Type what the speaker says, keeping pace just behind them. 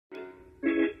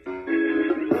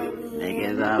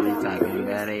always talking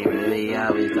bad, they really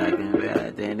always talking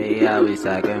bad. Then they always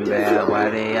talking bad, why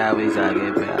they always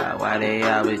talking bad? Why they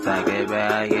always talking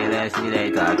bad? Yeah, that shit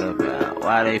they talking about.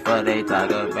 Why they fuck they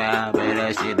talking about? Man,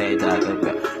 that shit they talking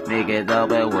about. Niggas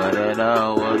open with it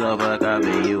all, what the fuck I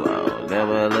mean you owe?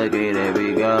 Never look at it,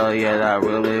 we go, yeah, I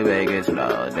really make it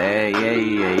slow. That, yeah,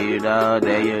 you know,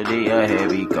 that you need a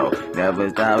heavy coat. Never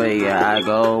stop it, yeah, I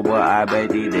go, but I bet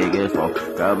these niggas fall.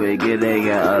 Come and get it,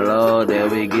 yeah, alone, then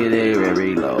we get it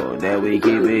very low. Then we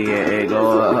keep it, yeah, and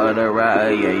go 100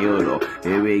 ride, yeah, you know.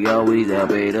 Here we go, we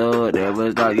step it up,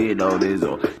 never stop, you know this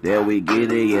all. Then we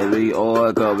get it, yeah, we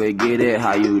all come and get it,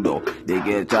 how you know?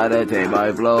 Niggas try to take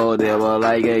my flow, never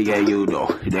like it, yeah, you know.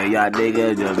 Then y'all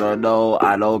niggas just don't know,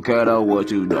 I don't care though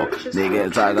what you know.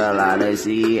 Niggas talk a lot of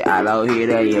shit, I don't hear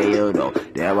that, yeah, you know.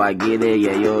 Then I get it,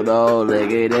 yeah, you know.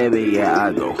 Look at me, yeah,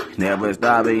 I go. Never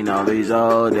stopping on me,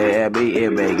 so that be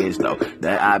it, make it slow.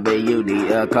 That I bet you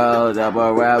need a cause up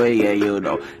around me, yeah, you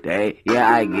know. They,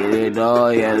 yeah, I get it, though,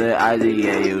 yeah, the I see,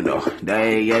 yeah, you know.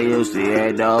 They, yeah, you see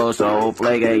it, though, so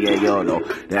flaky, yeah, you know.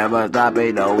 Never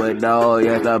stopping, no window,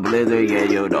 yes, a blizzard, yeah,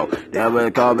 you know. Never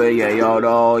coming, yeah, you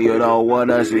know, you don't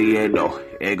wanna see it, no.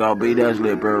 It gon' be the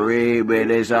slippery,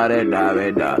 but it's all that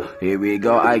da. Here we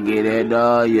go, I get it,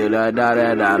 no, you da.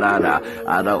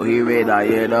 I don't hear it, now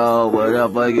you know, what the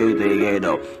fuck you thinking,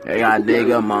 though? Hey, got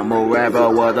nigga, mama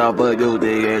rapper, what the fuck you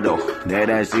thinking, though?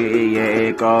 That shit, yeah,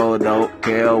 it go, don't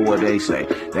care what they say.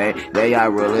 They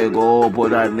are really go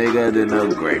put our niggas in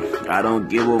the grave. I don't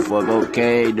give a fuck,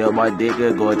 okay, though my dick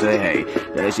is going to hate.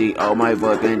 That she on my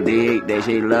fucking dick, that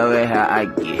she love it how I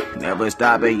get. Never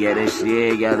stop it, yeah, this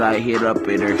shit, yes, I hit up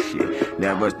in her shit.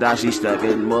 Never stop, she stuck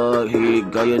in mug, here you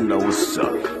go, you know what's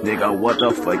up. Nigga, what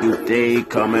the fuck you think?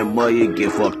 Come in mud, you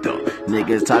get fucked up.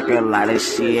 Niggas talking a lot of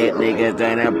shit, niggas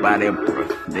ain't about it, bro.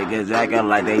 Niggas acting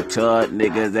like they tough,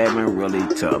 niggas ain't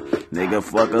really tough. Nigga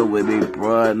fucking with me,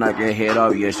 bruh, knock your head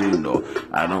off, yes you know.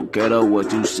 I don't care though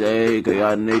what you say, cause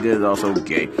y'all niggas also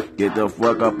gay. Get the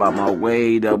fuck up out my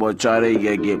way, double try to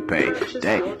get paid.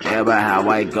 That never how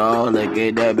I go, look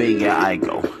at that big, yeah I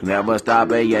go. Never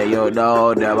stop it, yeah you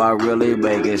know, never really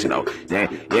make it slow.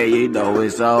 That, yeah you know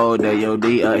it's so, that you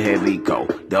need a heavy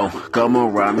coat. Don't come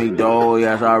around me though,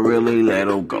 yes I really let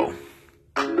 'em go.